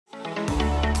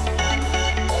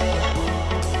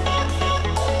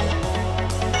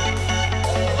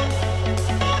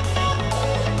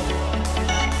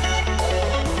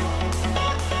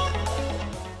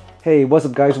Hey, what's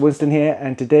up guys, Winston here,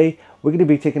 and today we're going to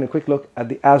be taking a quick look at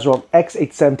the ASRock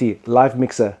X870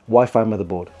 LiveMixer Wi-Fi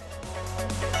motherboard.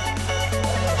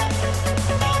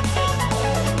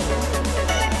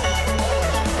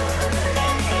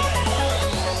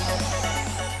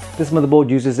 This motherboard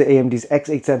uses the AMD's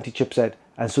X870 chipset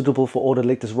and is suitable for all the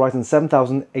latest Ryzen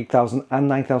 7000, 8000 and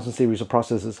 9000 series of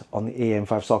processors on the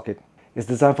AM5 socket. It's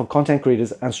designed for content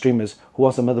creators and streamers who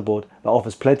want a motherboard that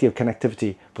offers plenty of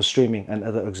connectivity for streaming and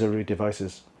other auxiliary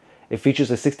devices. It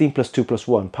features a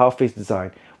 16+2+1 power phase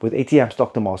design with 80 amps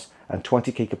Dr. Moss and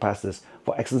 20K capacitors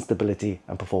for excellent stability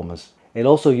and performance. It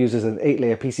also uses an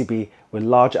 8-layer PCB with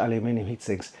large aluminium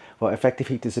heatsinks for effective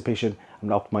heat dissipation and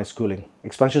optimized cooling.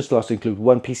 Expansion slots include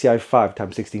one PCI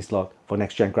 5x16 slot for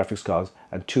next-gen graphics cards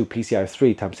and two PCI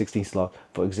 3x16 slots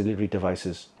for auxiliary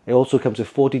devices. It also comes with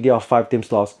 4 DDR5 DIMM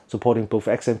slots supporting both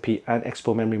XMP and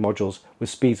expo memory modules with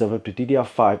speeds of up to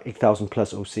DDR5 8000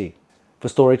 plus OC. For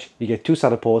storage, you get 2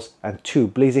 SATA ports and 2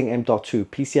 Blazing M.2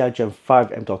 PCI Gen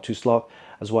 5 M.2 slot,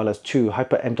 as well as 2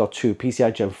 Hyper M.2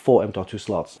 PCI Gen 4 M.2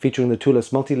 slots, featuring the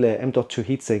toolless multi-layer M.2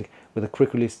 heatsink with a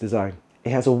quick-release design. It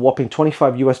has a whopping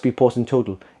 25 USB ports in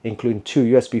total, including 2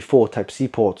 USB 4 Type-C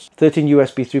ports, 13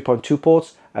 USB 3.2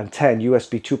 ports, and 10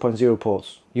 USB 2.0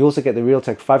 ports. You also get the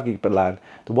Realtek 5GB LAN,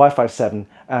 the Wi-Fi 7,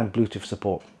 and Bluetooth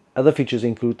support. Other features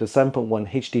include the 7.1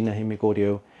 HD dynamic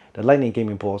audio, the Lightning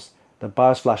gaming ports, the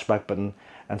BIOS flashback button,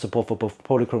 and support for both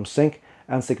Polychrome Sync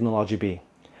and Signal RGB.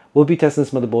 We'll be testing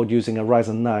this motherboard using a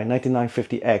Ryzen 9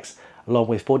 9950X along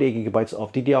with 48GB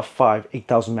of DDR5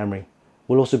 8000 memory.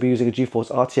 We'll also be using a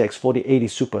GeForce RTX 4080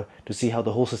 Super to see how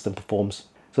the whole system performs.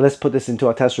 So let's put this into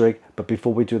our test rig, but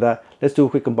before we do that, let's do a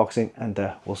quick unboxing and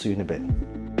we'll see you in a bit.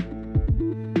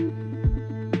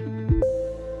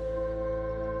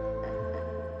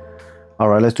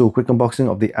 Alright, let's do a quick unboxing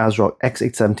of the ASRock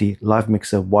X870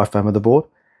 LiveMixer Wi-Fi motherboard.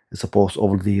 It supports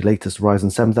all of the latest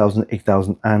Ryzen 7000,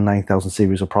 8000 and 9000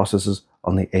 series of processors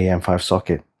on the AM5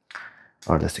 socket.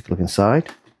 Alright, let's take a look inside.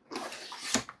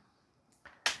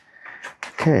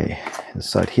 Okay,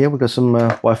 inside here we've got some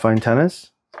Wi-Fi antennas.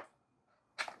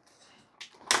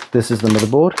 This is the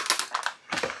motherboard,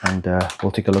 and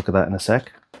we'll take a look at that in a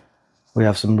sec. We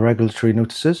have some regulatory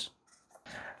notices,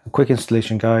 a quick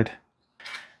installation guide,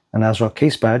 an ASRock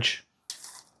case badge,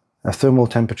 a thermal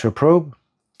temperature probe,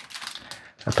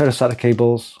 a pair of SATA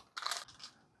cables,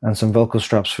 and some Velcro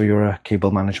straps for your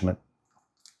cable management.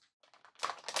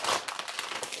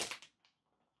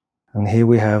 And here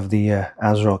we have the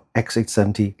ASRock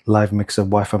X870 LiveMixer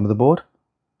Wi-Fi motherboard.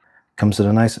 Comes with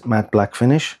a nice matte black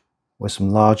finish with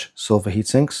some large silver heat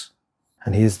sinks.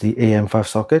 And here's the AM5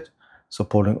 socket,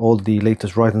 supporting all the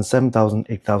latest Ryzen 7000,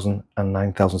 8000 and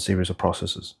 9000 series of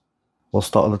processors. We'll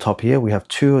start at the top here. We have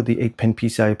 2 of the 8-pin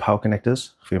PCI power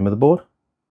connectors for your motherboard.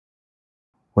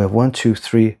 We have 1, 2,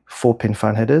 3, 4-pin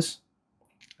fan headers.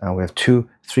 And we have 2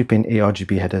 3-pin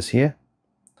ARGB headers here.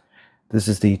 This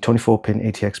is the 24-pin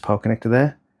ATX power connector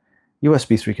there,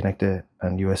 USB 3 connector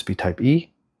and USB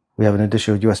Type-E. We have an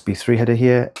additional USB 3 header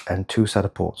here and 2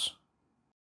 SATA ports.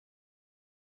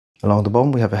 Along the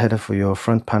bottom we have a header for your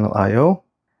front panel I/O,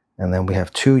 and then we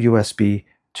have 2 USB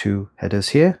 2 headers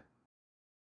here,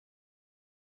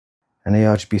 an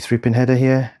ARGB 3-pin header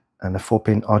here, and a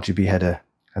 4-pin RGB header.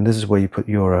 And this is where you put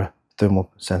your thermal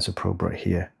sensor probe right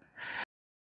here.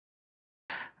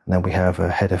 And then we have a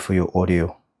header for your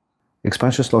audio.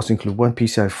 Expansion slots include one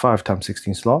PCI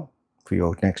 5x16 slot for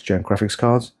your next-gen graphics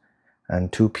cards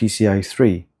and 2 PCI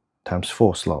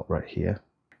 3x4 slot right here.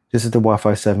 This is the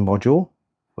Wi-Fi 7 module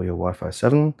for your Wi-Fi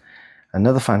 7,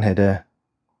 another fan header,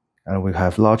 and we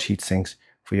have large heat sinks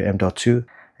for your M.2.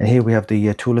 And here we have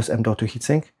the toolless M.2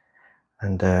 heatsink,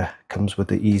 and comes with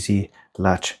the easy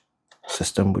latch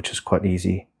system, which is quite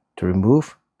easy to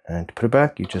remove. And to put it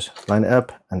back, you just line it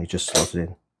up and you just slot it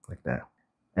in like that.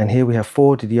 And here we have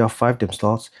 4 DDR5 DIMM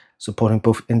slots supporting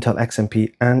both Intel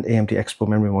XMP and AMD expo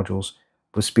memory modules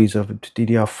with speeds of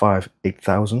DDR5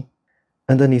 8000.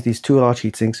 Underneath these 2 large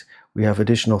heatsinks, we have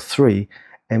additional 3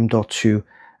 M.2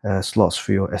 slots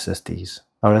for your SSDs.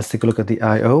 Alright, let's take a look at the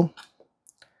I/O.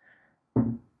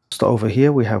 Start over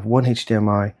here, we have 1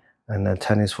 HDMI and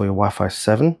antennas for your Wi-Fi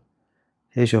 7.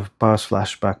 Here's your BIOS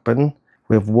flashback button.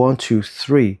 We have 1, 2,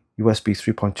 3 USB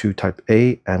 3.2 Type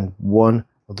A and 1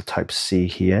 of the Type-C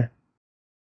here.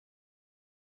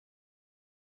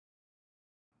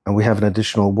 And we have an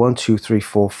additional 1, 2, 3,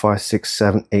 4, 5, 6,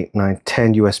 7, 8, 9,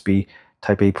 10 USB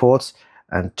Type-A ports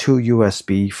and 2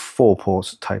 USB 4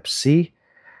 ports Type-C.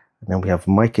 And then we have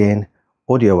mic in,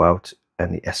 audio out,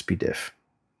 and the SPDIF.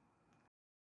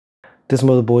 This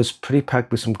motherboard is pretty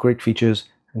packed with some great features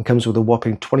and comes with a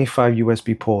whopping 25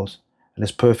 USB ports, and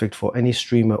is perfect for any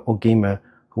streamer or gamer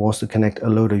who wants to connect a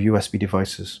load of USB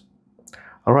devices.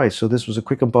 Alright, so this was a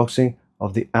quick unboxing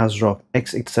of the ASRock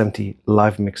X870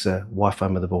 LiveMixer Wi-Fi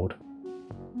motherboard.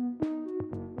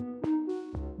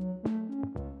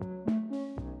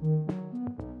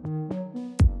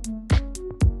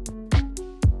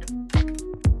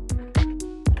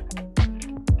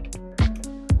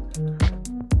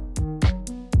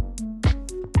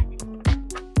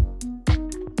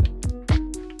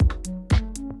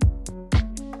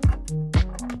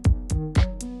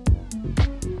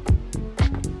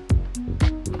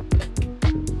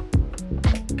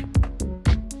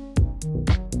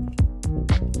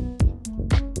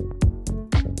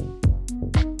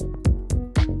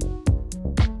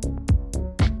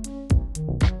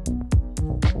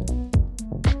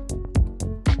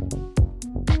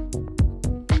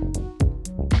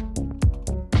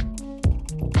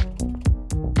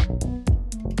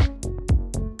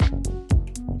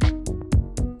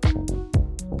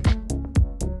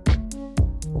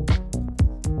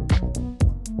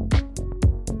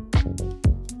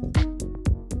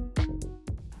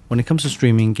 When it comes to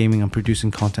streaming, gaming and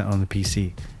producing content on the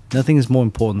PC, nothing is more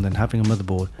important than having a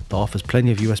motherboard that offers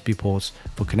plenty of USB ports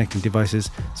for connecting devices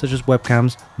such as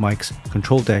webcams, mics,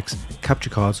 control decks, capture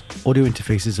cards, audio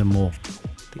interfaces and more.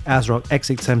 The ASRock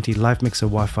X870 LiveMixer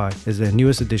Wi-Fi is their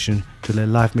newest addition to their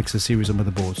LiveMixer series of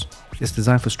motherboards. It's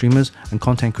designed for streamers and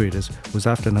content creators who's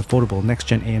after an affordable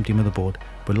next-gen AMD motherboard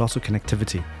with lots of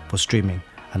connectivity for streaming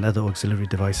and other auxiliary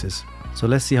devices. So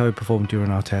let's see how it performed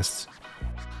during our tests.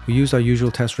 We used our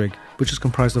usual test rig, which is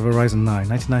comprised of a Ryzen 9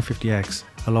 9950X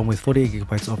along with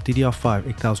 48GB of DDR5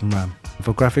 8000 RAM. And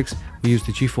for graphics, we used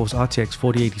the GeForce RTX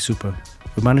 4080 Super.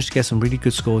 We managed to get some really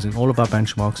good scores in all of our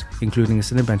benchmarks, including a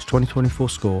Cinebench 2024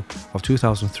 score of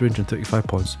 2335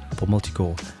 points for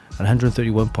multi-core and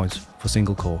 131 points for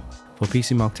single core. For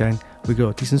PC Mark 10, we got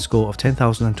a decent score of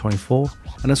 10,024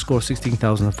 and a score of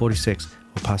 16,046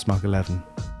 for Pass Mark 11.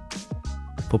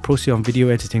 For Procyon video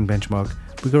editing benchmark,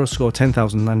 we got a score of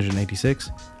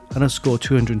 10,986 and a score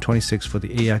 226 for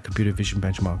the AI computer vision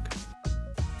benchmark.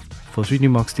 For 3D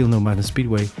Mark Steel Nomad and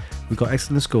Speedway, we got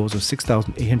excellent scores of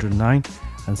 6,809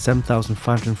 and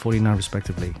 7,549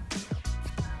 respectively.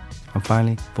 And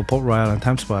finally, for Port Royal and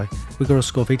TimeSpy, we got a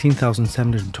score of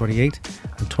 18,728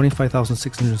 and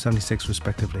 25,676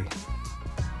 respectively.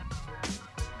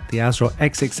 The ASRock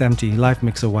X870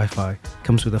 LiveMixer Wi-Fi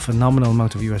comes with a phenomenal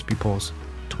amount of USB ports,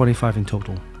 25 in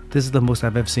total. This is the most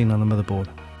I've ever seen on the motherboard.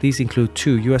 These include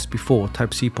 2 USB 4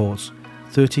 Type-C ports,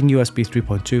 13 USB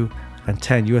 3.2 and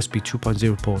 10 USB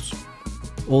 2.0 ports.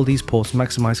 All these ports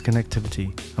maximize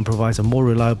connectivity and provides a more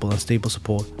reliable and stable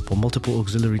support for multiple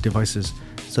auxiliary devices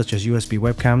such as USB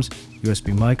webcams,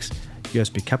 USB mics,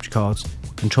 USB capture cards,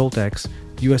 control decks,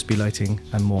 USB lighting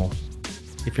and more.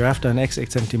 If you're after an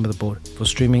X870 motherboard for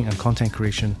streaming and content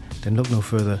creation, then look no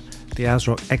further. The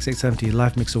ASRock X870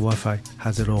 LiveMixer Wi-Fi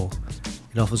has it all.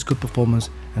 It offers good performance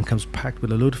and comes packed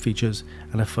with a load of features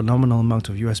and a phenomenal amount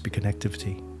of USB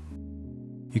connectivity.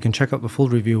 You can check out the full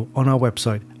review on our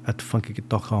website at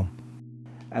funkykit.com.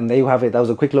 And there you have it. That was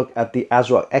a quick look at the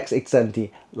ASRock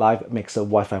X870 LiveMixer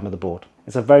Wi-Fi motherboard.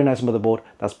 It's a very nice motherboard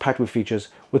that's packed with features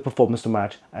with performance to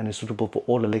match and is suitable for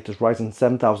all the latest Ryzen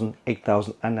 7000,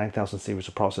 8000 and 9000 series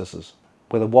of processors.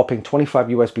 With a whopping 25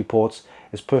 USB ports,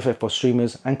 it's perfect for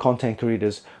streamers and content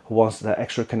creators who wants that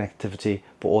extra connectivity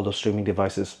for all those streaming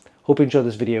devices. Hope you enjoyed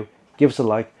this video. Give us a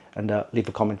like and leave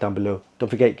a comment down below. Don't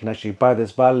forget you can actually buy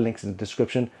this via the links in the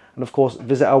description, and of course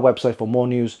visit our website for more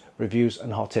news, reviews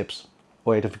and hot tips.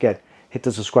 Oh yeah, don't forget, hit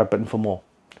the subscribe button for more.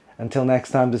 Until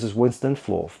next time, this is Winston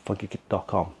for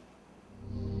Funkykit.com.